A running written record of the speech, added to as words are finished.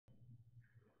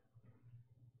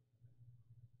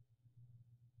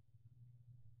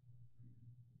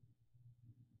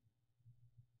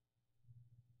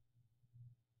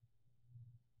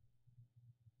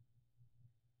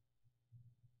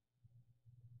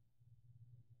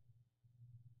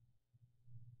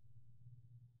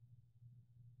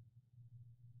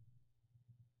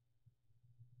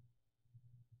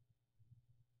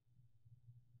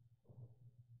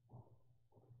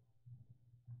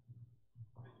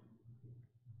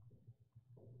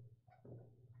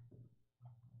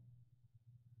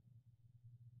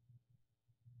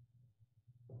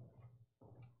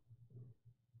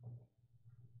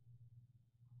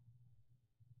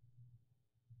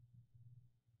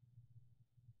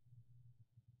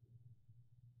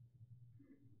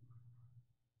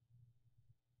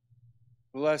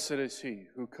Blessed is he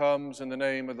who comes in the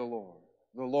name of the Lord.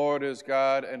 The Lord is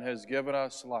God and has given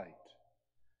us light.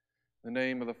 In the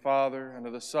name of the Father, and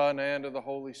of the Son, and of the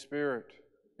Holy Spirit.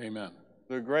 Amen.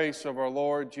 The grace of our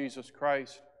Lord Jesus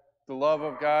Christ, the love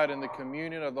of God, and the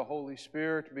communion of the Holy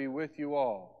Spirit be with you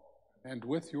all. And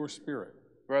with your spirit.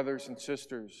 Brothers and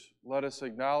sisters, let us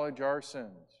acknowledge our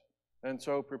sins, and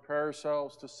so prepare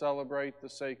ourselves to celebrate the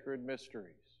sacred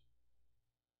mysteries.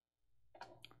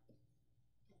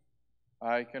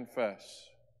 I confess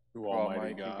To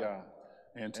Almighty God,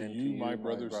 and to you, my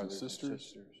brothers and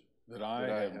sisters, that I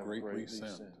have greatly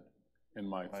sinned in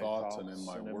my thoughts and in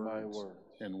my words,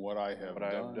 in what I have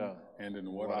done, and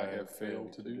in what I have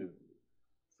failed to do.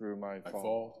 Through my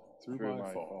fault, through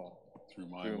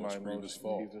my most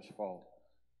grievous fault.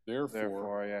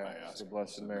 Therefore I ask the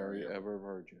Blessed Mary, ever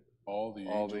Virgin, all the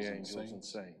angels and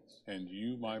saints, and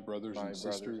you, my brothers and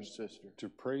sisters, to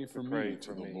pray for me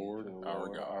to the Lord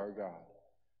our God.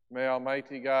 May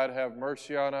Almighty God have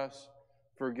mercy on us,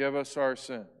 forgive us our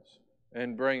sins,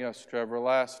 and bring us to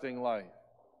everlasting life.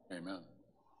 Amen.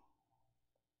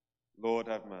 Lord,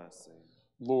 have mercy.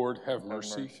 Lord, have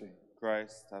mercy.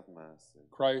 Christ, have mercy.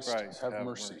 Christ, have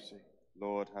mercy.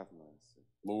 Lord, have mercy.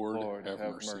 Lord, have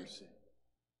mercy.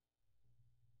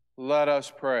 Let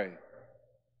us pray.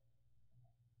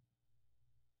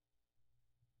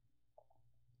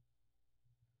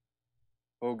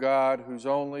 O God, whose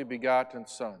only begotten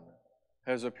Son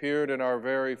has appeared in our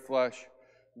very flesh,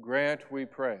 grant, we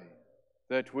pray,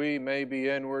 that we may be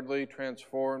inwardly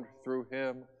transformed through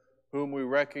him whom we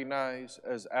recognize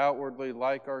as outwardly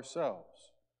like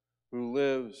ourselves, who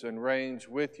lives and reigns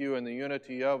with you in the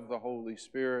unity of the Holy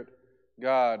Spirit,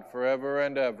 God, forever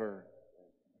and ever.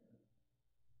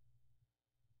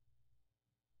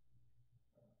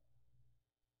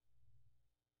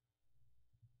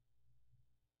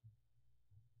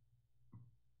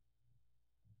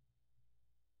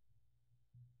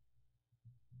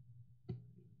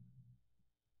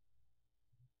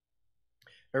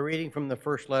 A reading from the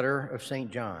first letter of St.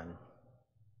 John.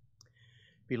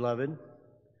 Beloved,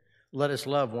 let us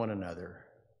love one another,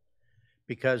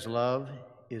 because love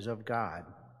is of God.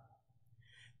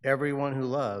 Everyone who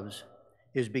loves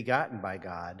is begotten by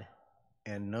God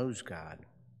and knows God.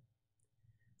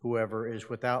 Whoever is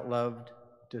without love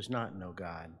does not know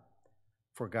God,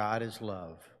 for God is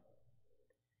love.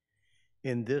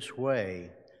 In this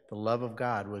way, the love of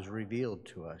God was revealed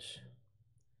to us.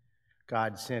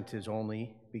 God sent his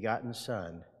only begotten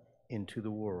Son into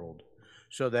the world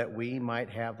so that we might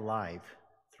have life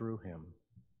through him.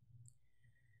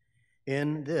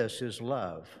 In this is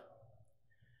love,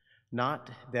 not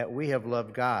that we have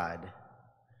loved God,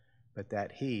 but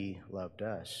that he loved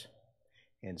us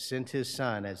and sent his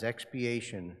Son as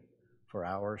expiation for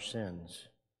our sins.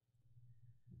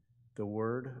 The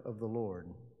word of the Lord.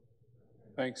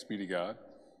 Thanks be to God.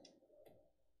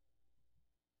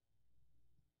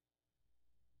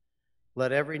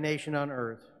 Let every nation on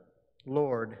earth,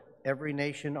 Lord, every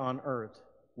nation on earth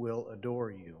will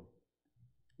adore you.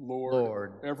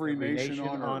 Lord, every nation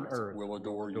on earth will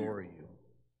adore you.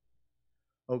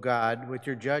 O God, with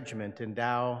your judgment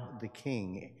endow the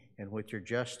king, and with your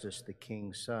justice the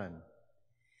king's son.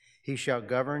 He shall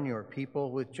govern your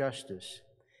people with justice,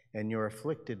 and your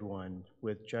afflicted one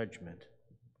with judgment.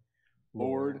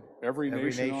 Lord, every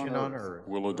nation on earth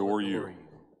will adore you.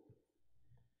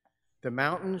 The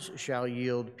mountains shall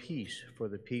yield peace for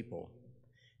the people,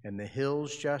 and the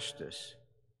hills justice.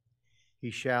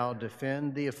 He shall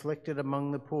defend the afflicted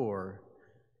among the poor,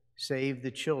 save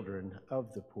the children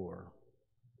of the poor.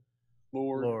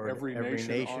 Lord, every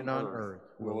nation on earth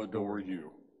will adore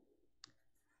you.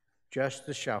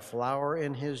 Justice shall flower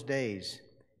in his days,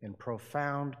 and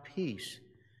profound peace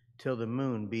till the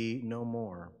moon be no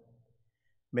more.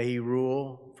 May he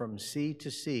rule from sea to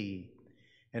sea,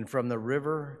 and from the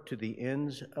river to the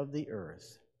ends of the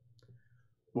earth.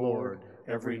 Lord,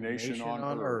 every nation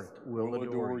on earth will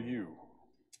adore you.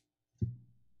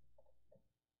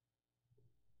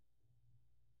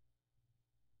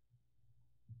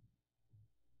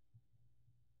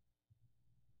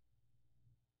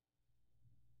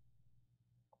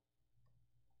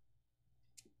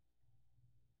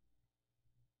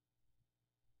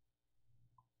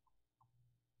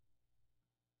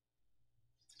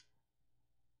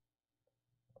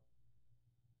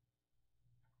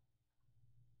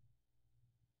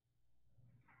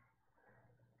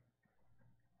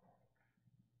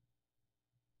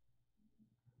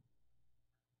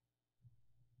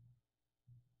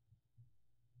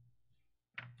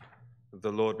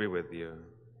 The Lord be with you.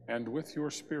 And with your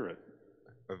spirit.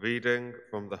 A reading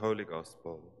from the Holy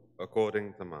Gospel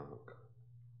according to Mark.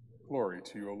 Glory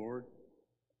to you, O Lord.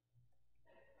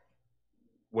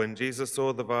 When Jesus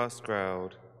saw the vast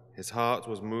crowd, his heart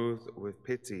was moved with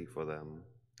pity for them,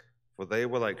 for they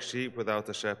were like sheep without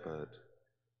a shepherd,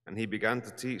 and he began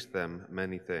to teach them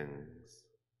many things.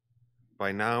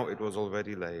 By now it was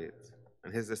already late,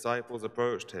 and his disciples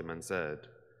approached him and said,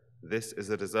 "This is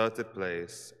a deserted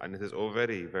place, and it is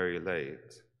already very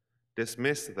late.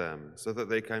 Dismiss them so that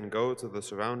they can go to the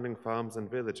surrounding farms and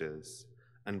villages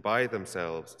and buy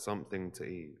themselves something to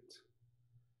eat."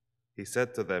 He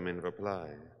said to them in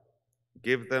reply,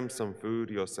 "Give them some food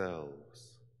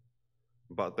yourselves."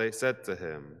 But they said to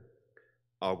him,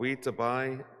 "Are we to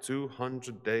buy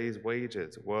 200 days'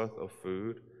 wages worth of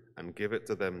food and give it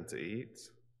to them to eat?"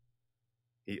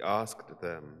 He asked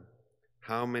them,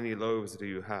 "How many loaves do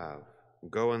you have?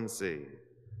 Go and see."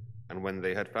 And when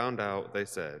they had found out, they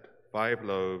said, 5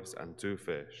 loaves and 2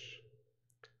 fish.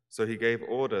 So he gave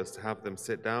orders to have them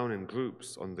sit down in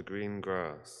groups on the green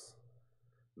grass.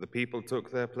 The people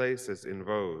took their places in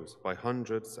rows by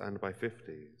hundreds and by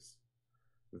 50s.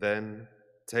 Then,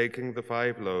 taking the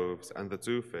 5 loaves and the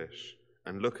 2 fish,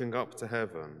 and looking up to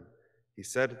heaven, he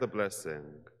said the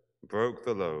blessing, broke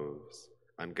the loaves,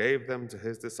 and gave them to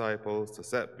his disciples to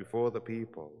set before the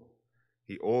people.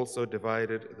 He also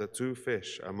divided the 2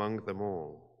 fish among them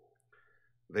all.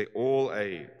 They all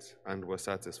ate and were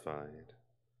satisfied,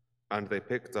 and they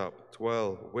picked up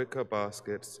 12 wicker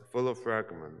baskets full of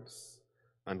fragments,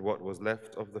 and what was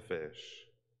left of the fish.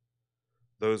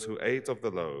 Those who ate of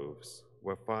the loaves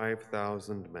were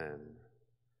 5,000 men.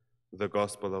 The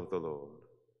Gospel of the Lord.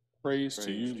 Praise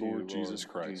to you, Lord Jesus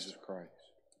Christ.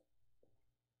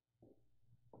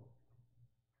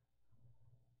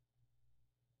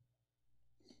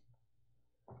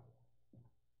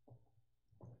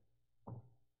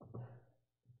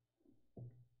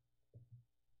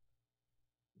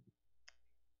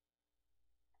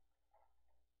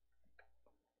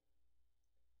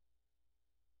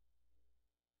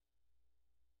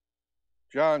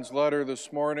 John's letter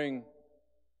this morning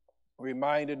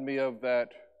reminded me of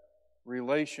that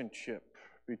relationship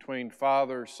between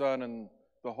Father, Son, and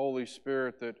the Holy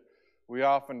Spirit that we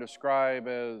often describe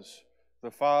as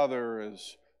the Father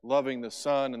as loving the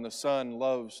Son, and the Son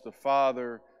loves the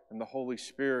Father, and the Holy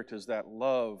Spirit is that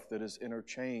love that is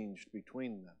interchanged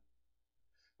between them.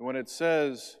 And when it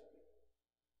says,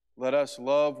 "Let us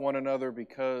love one another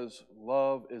because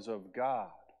love is of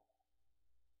God,"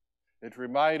 it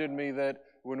reminded me that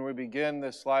when we begin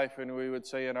this life, and we would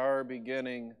say in our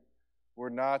beginning, we're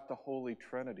not the Holy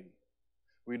Trinity.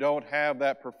 We don't have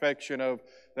that perfection of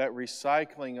that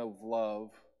recycling of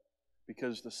love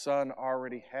because the Son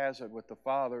already has it with the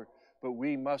Father, but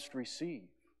we must receive.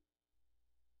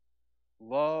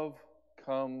 Love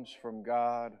comes from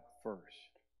God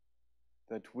first,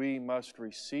 that we must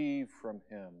receive from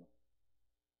Him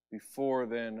before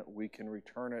then we can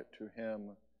return it to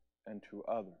Him and to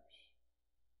others.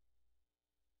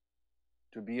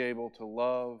 To be able to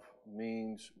love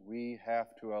means we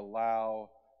have to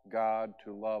allow God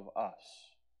to love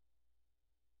us.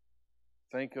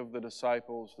 Think of the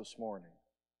disciples this morning.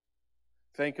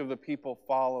 Think of the people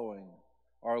following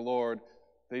our Lord.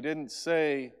 They didn't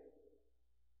say,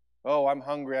 "Oh, I'm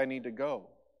hungry, I need to go,"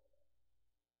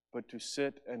 but to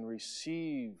sit and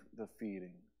receive the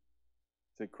feeding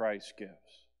that Christ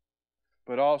gives.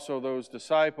 But also those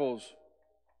disciples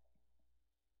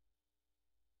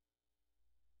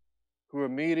who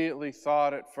immediately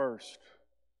thought at first,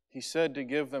 He said to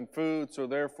give them food, so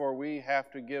therefore we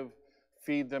have to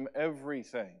feed them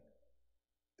everything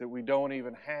that we don't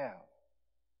even have.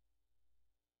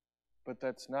 But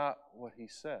that's not what He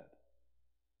said.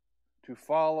 To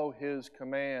follow His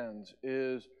commands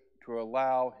is to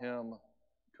allow Him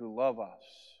to love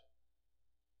us,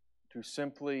 to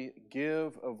simply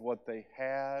give of what they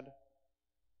had,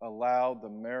 allowed the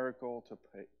miracle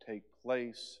to take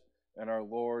place, and our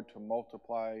Lord to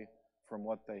multiply from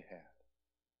what they had.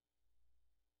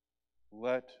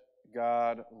 Let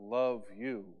God love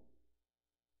you.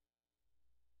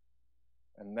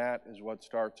 And that is what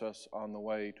starts us on the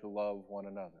way to love one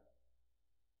another.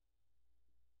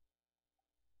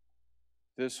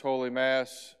 This Holy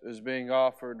Mass is being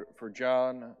offered for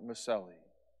John Maselli.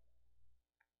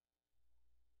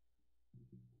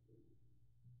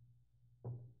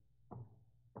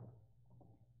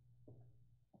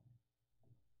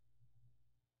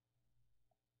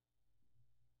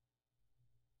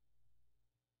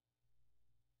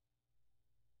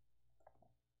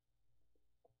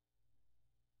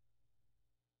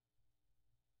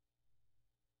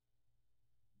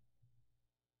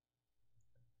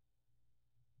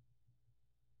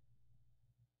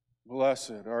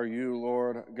 Blessed are you,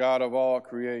 Lord, God of all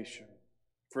creation.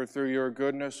 For through your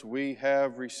goodness we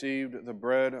have received the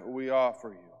bread we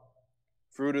offer you,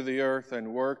 fruit of the earth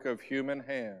and work of human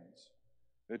hands.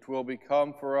 It will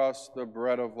become for us the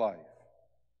bread of life.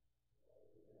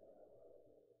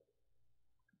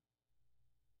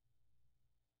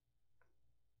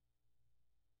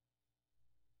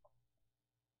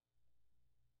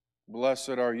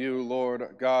 Blessed are you,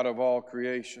 Lord, God of all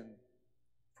creation,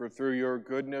 for through your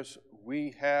goodness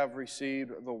we have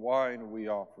received the wine we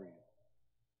offer you,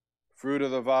 fruit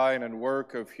of the vine and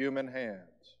work of human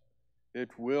hands. It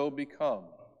will become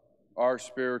our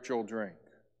spiritual drink.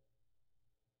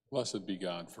 Blessed be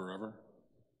God forever.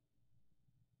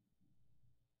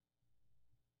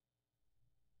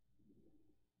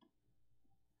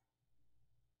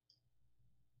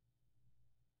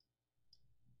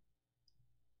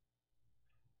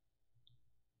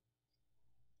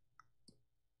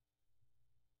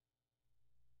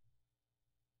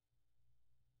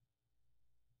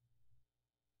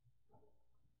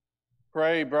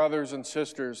 Pray, brothers and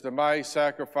sisters, that my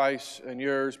sacrifice and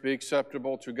yours be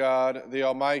acceptable to God, the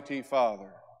Almighty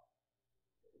Father.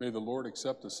 May the Lord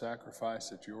accept the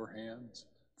sacrifice at your hands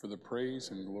for the praise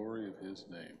and glory of his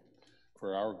name,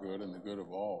 for our good and the good of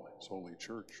all his holy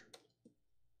church.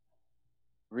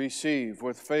 Receive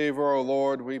with favor, O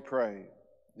Lord, we pray,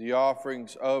 the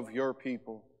offerings of your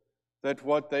people, that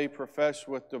what they profess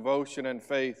with devotion and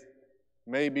faith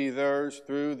may be theirs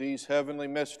through these heavenly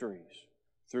mysteries,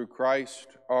 through Christ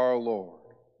our Lord.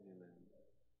 Amen.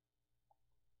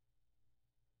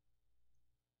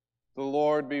 The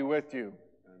Lord be with you.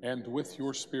 And with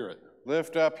your spirit.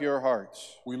 Lift up your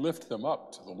hearts. We lift them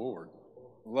up to the Lord.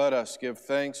 Let us give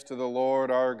thanks to the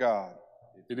Lord our God.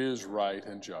 It is right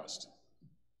and just.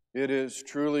 It is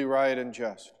truly right and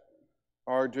just,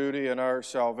 our duty and our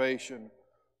salvation,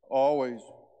 always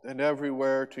and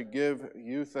everywhere to give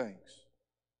you thanks,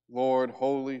 Lord,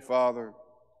 Holy Father,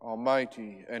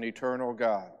 Almighty and eternal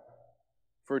God.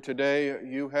 For today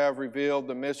you have revealed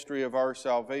the mystery of our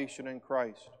salvation in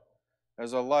Christ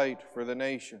as a light for the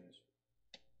nations.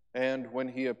 And when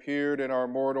he appeared in our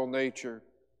mortal nature,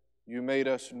 you made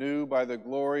us new by the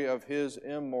glory of his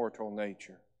immortal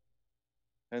nature.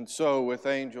 And so with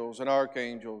angels and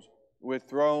archangels, with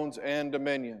thrones and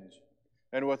dominions,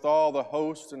 and with all the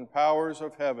hosts and powers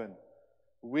of heaven,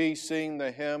 we sing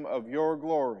the hymn of your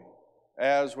glory,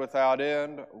 as without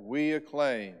end we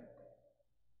acclaim.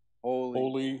 Holy,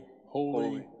 holy,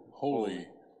 holy, holy,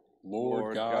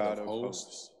 Lord God of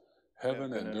hosts,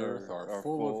 heaven and earth are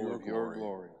full of your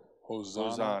glory.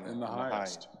 Hosanna in the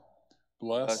highest.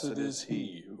 Blessed is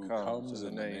he who comes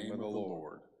in the name of the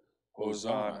Lord.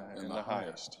 Hosanna in the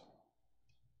highest.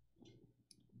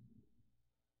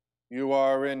 You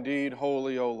are indeed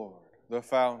holy, O Lord, the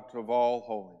fount of all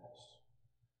holiness.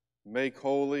 Make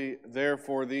holy,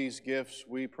 therefore, these gifts,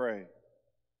 we pray,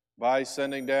 by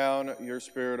sending down your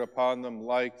Spirit upon them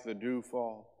like the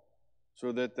dewfall,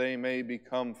 so that they may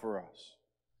become for us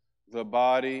the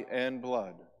body and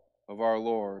blood of our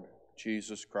Lord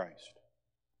Jesus Christ.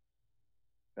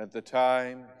 At the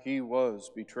time he was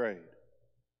betrayed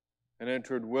and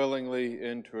entered willingly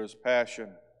into his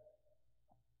passion,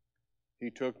 he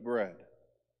took bread,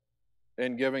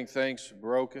 and giving thanks,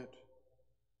 broke it,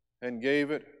 and gave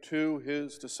it to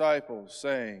his disciples,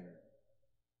 saying,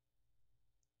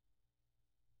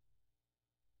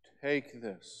 "Take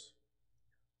this,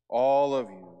 all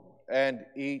of you, and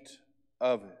eat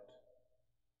of it,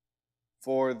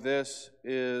 for this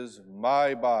is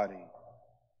my body,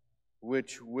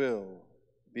 which will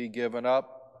be given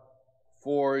up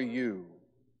for you."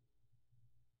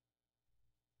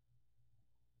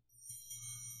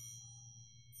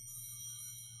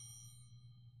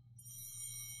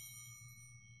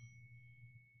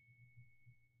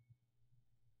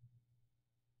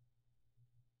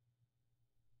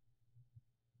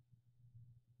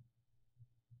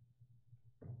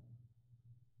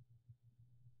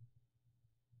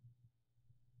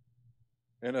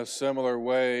 In a similar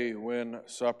way, when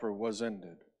supper was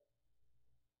ended,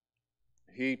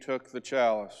 he took the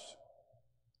chalice,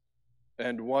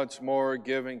 and once more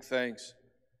giving thanks,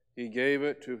 he gave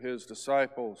it to his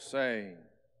disciples, saying,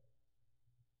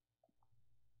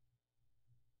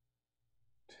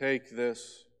 "Take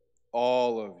this,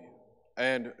 all of you,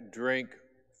 and drink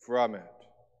from it,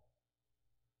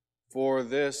 for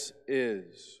this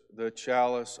is the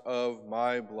chalice of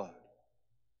my blood,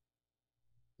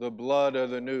 the blood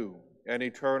of the new and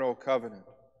eternal covenant,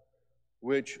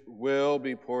 which will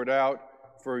be poured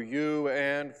out for you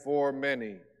and for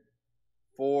many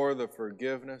for the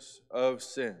forgiveness of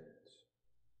sins.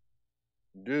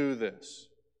 Do this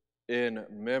in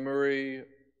memory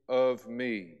of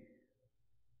me."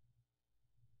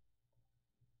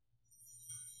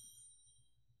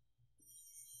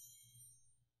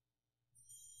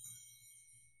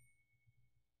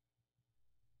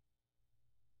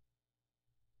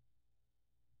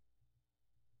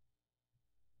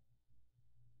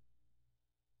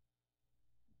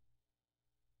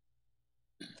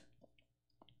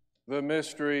 The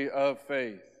mystery of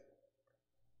faith.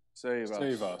 Save us.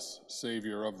 Save us,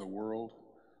 Savior of the world,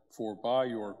 for by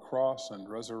your cross and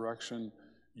resurrection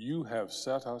you have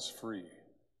set us free.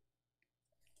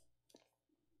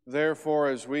 Therefore,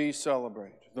 as we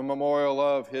celebrate the memorial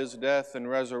of his death and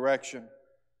resurrection,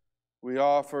 we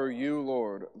offer you,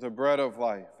 Lord, the bread of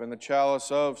life and the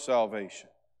chalice of salvation,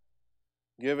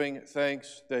 giving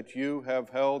thanks that you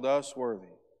have held us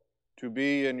worthy to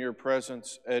be in your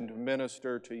presence and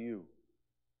minister to you.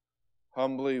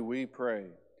 Humbly we pray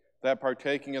that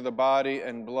partaking of the body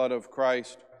and blood of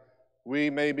Christ, we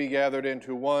may be gathered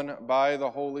into one by the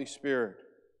Holy Spirit.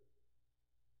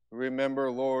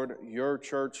 Remember, Lord, your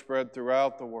church spread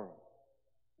throughout the world,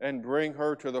 and bring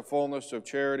her to the fullness of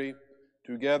charity,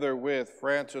 together with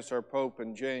Francis our Pope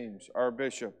and James our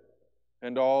Bishop,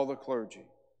 and all the clergy.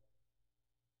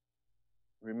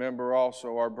 Remember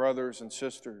also our brothers and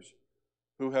sisters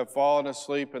who have fallen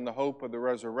asleep in the hope of the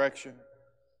resurrection,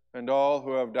 and all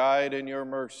who have died in your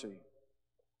mercy.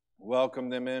 Welcome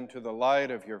them into the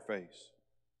light of your face.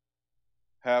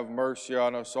 Have mercy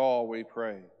on us all, we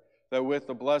pray, that with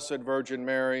the Blessed Virgin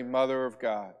Mary, Mother of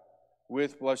God,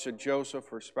 with blessed Joseph,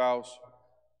 her spouse,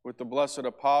 with the blessed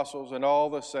apostles and all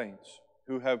the saints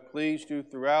who have pleased you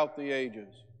throughout the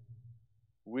ages,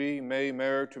 we may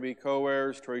merit to be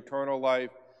co-heirs to eternal life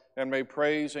and may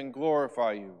praise and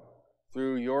glorify you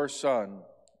through your Son,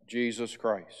 Jesus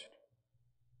Christ.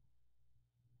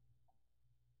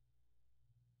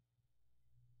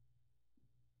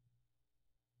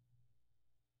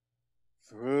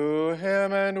 Through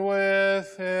him and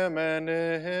with him and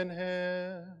in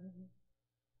him,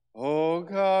 O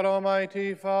God,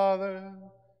 Almighty Father,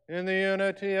 in the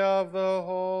unity of the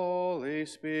Holy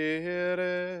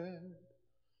Spirit,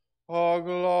 all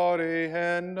glory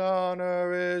and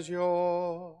honor is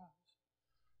yours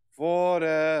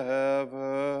forever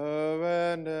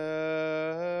and ever.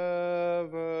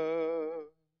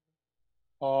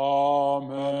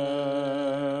 Amen.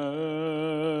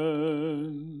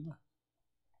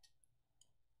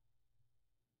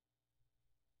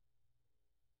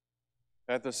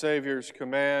 At the Savior's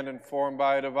command, informed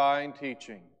by divine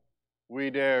teaching, we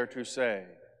dare to say,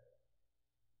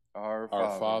 Our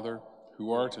Father,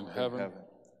 who art in heaven,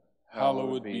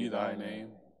 hallowed be thy name.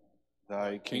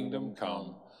 Thy kingdom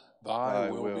come, thy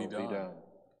will be done,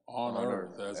 on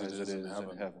earth as it is in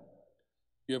heaven.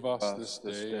 Give us this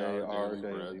day our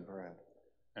daily bread,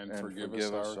 and forgive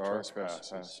us our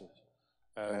trespasses,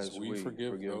 as we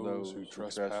forgive those who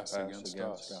trespass against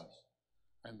us.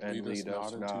 And lead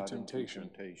us not into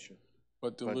temptation,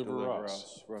 but deliver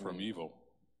us from evil.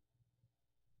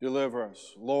 Deliver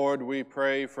us, Lord, we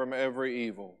pray, from every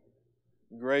evil.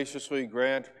 Graciously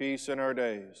grant peace in our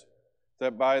days,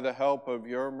 that by the help of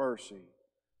your mercy,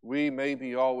 we may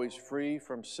be always free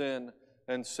from sin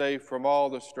and safe from all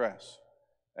distress,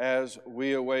 as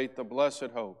we await the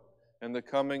blessed hope and the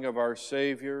coming of our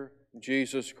Savior,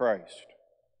 Jesus Christ.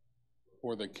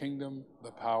 For the kingdom,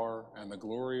 the power, and the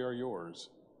glory are yours,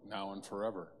 now and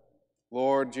forever.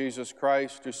 Lord Jesus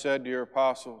Christ, who said to your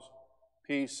apostles,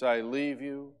 Peace I leave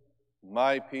you,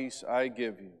 my peace I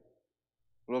give you.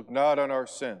 Look not on our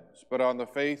sins, but on the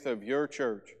faith of your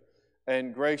church,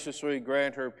 and graciously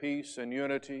grant her peace and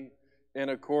unity in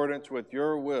accordance with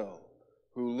your will,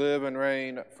 who live and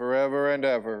reign forever and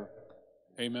ever.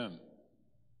 Amen.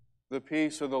 The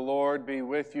peace of the Lord be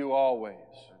with you always.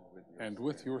 And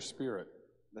with your spirit.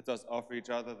 Let us offer each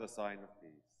other the sign of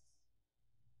peace.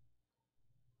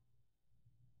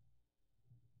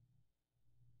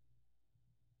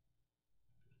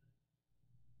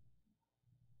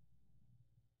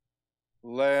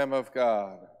 Lamb of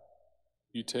God,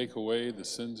 you take away the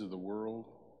sins of the world,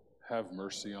 have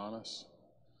mercy on us.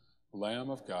 Lamb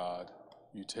of God,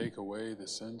 you take away the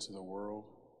sins of the world,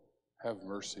 have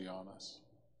mercy on us.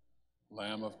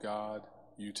 Lamb of God,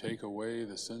 you take away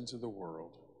the sins of the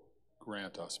world,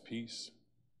 grant us peace.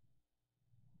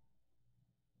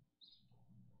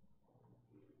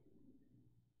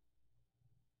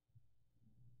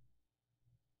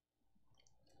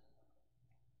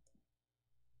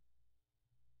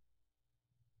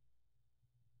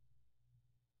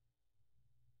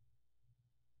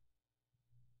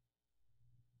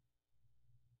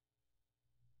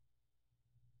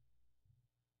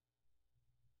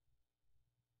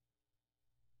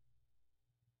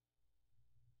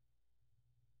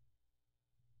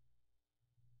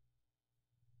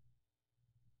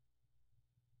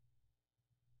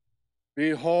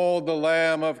 behold the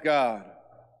Lamb of God.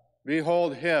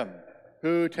 Behold him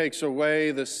who takes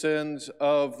away the sins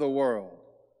of the world.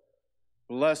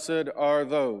 Blessed are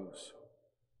those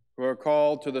who are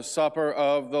called to the supper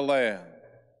of the Lamb.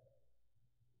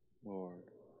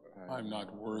 I'm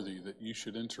not worthy that you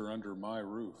should enter under my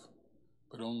roof,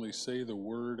 but only say the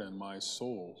word, and my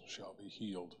soul shall be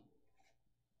healed.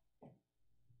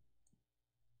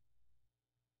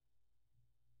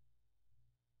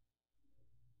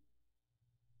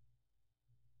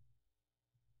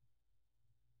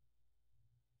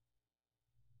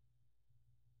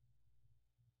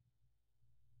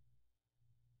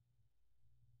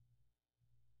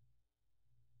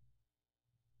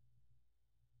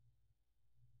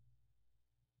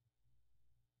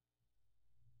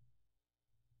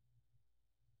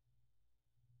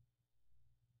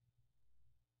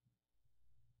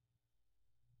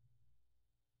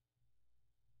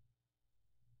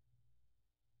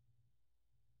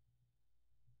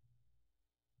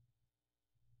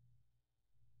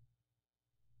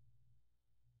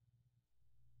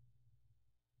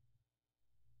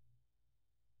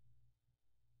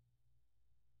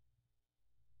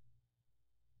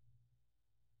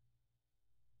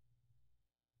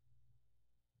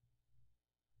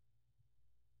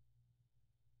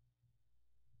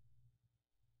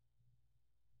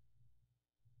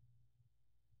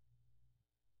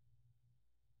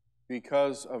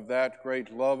 Because of that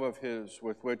great love of his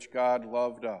with which God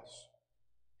loved us,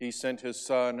 he sent his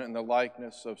Son in the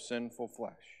likeness of sinful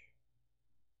flesh.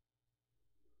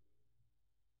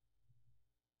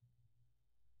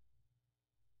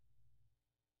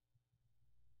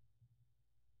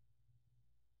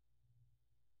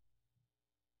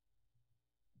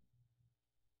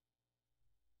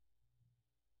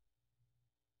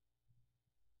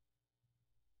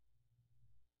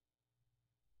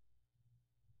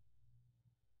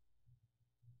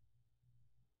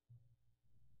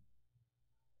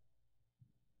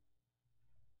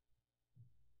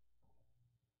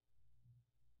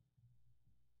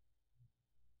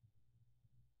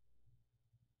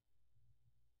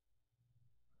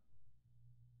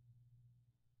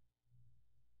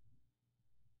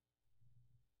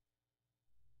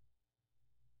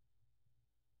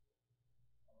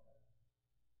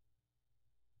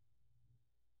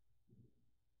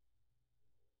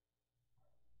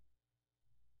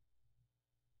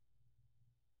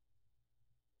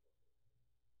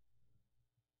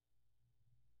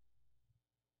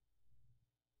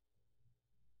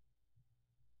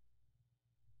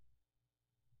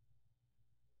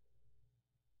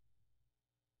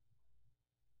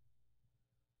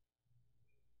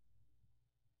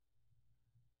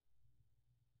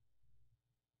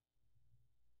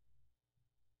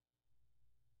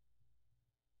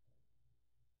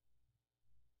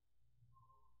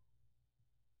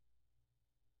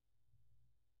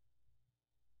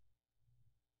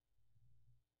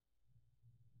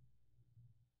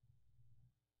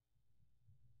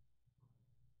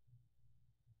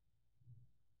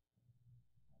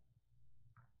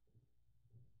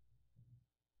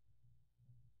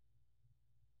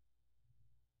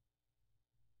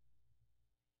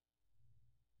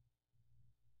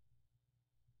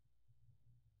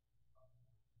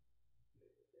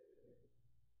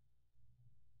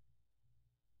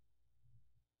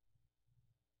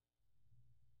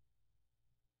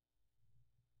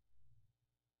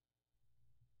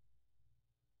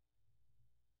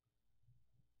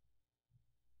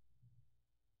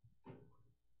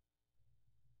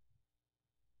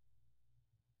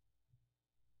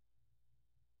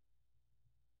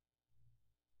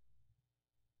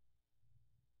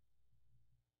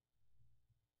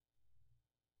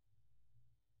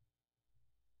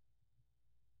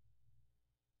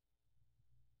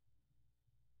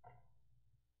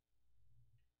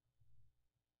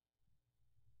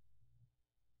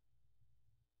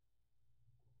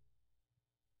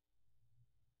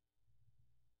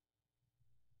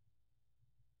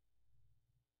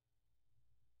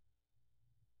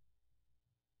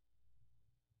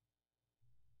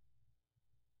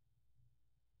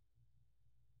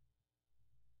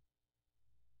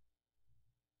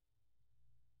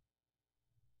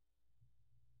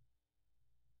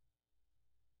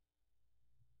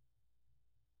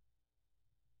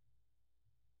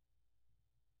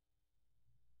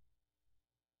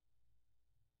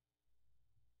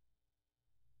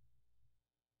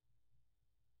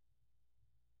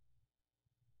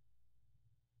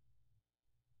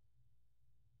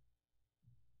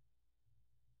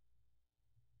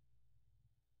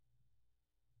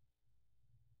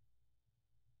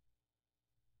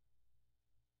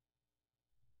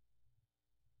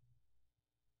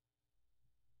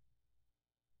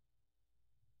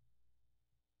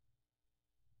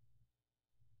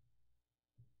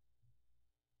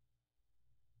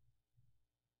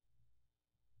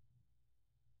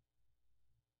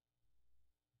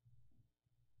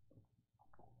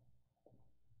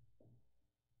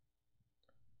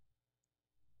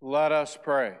 Let us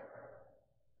pray.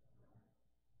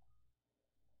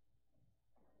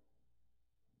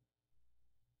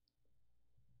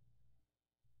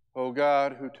 O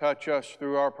God, who touch us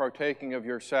through our partaking of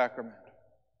your sacrament,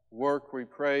 work, we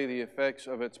pray, the effects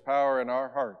of its power in our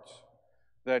hearts,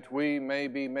 that we may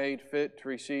be made fit to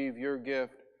receive your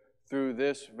gift through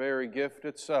this very gift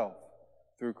itself,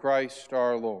 through Christ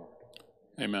our Lord.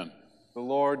 Amen. The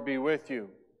Lord be with you.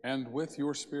 And with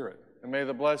your spirit. And may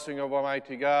the blessing of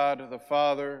Almighty God, the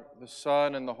Father, the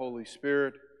Son, and the Holy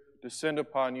Spirit descend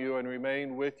upon you and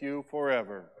remain with you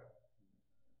forever.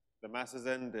 The Mass is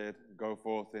ended. Go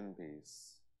forth in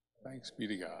peace. Thanks be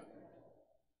to God.